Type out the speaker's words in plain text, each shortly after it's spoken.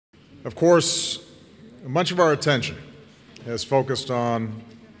Of course, much of our attention has focused on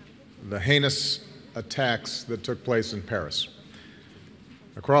the heinous attacks that took place in Paris.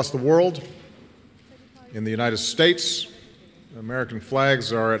 Across the world, in the United States, American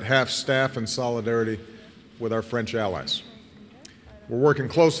flags are at half-staff in solidarity with our French allies. We're working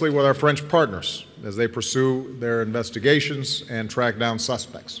closely with our French partners as they pursue their investigations and track down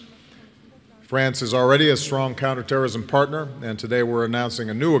suspects. France is already a strong counterterrorism partner, and today we're announcing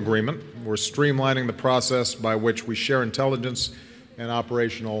a new agreement. We're streamlining the process by which we share intelligence and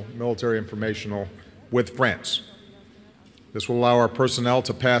operational military information with France. This will allow our personnel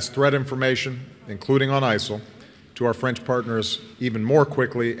to pass threat information, including on ISIL, to our French partners even more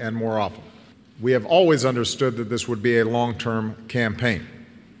quickly and more often. We have always understood that this would be a long-term campaign.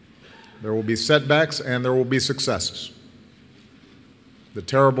 There will be setbacks and there will be successes. The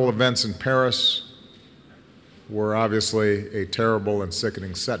terrible events in Paris were obviously a terrible and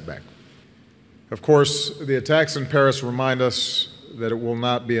sickening setback. Of course, the attacks in Paris remind us that it will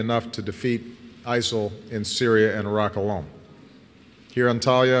not be enough to defeat ISIL in Syria and Iraq alone. Here in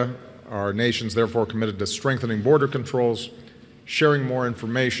Antalya, our nation's therefore committed to strengthening border controls, sharing more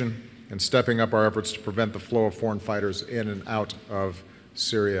information, and stepping up our efforts to prevent the flow of foreign fighters in and out of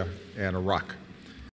Syria and Iraq.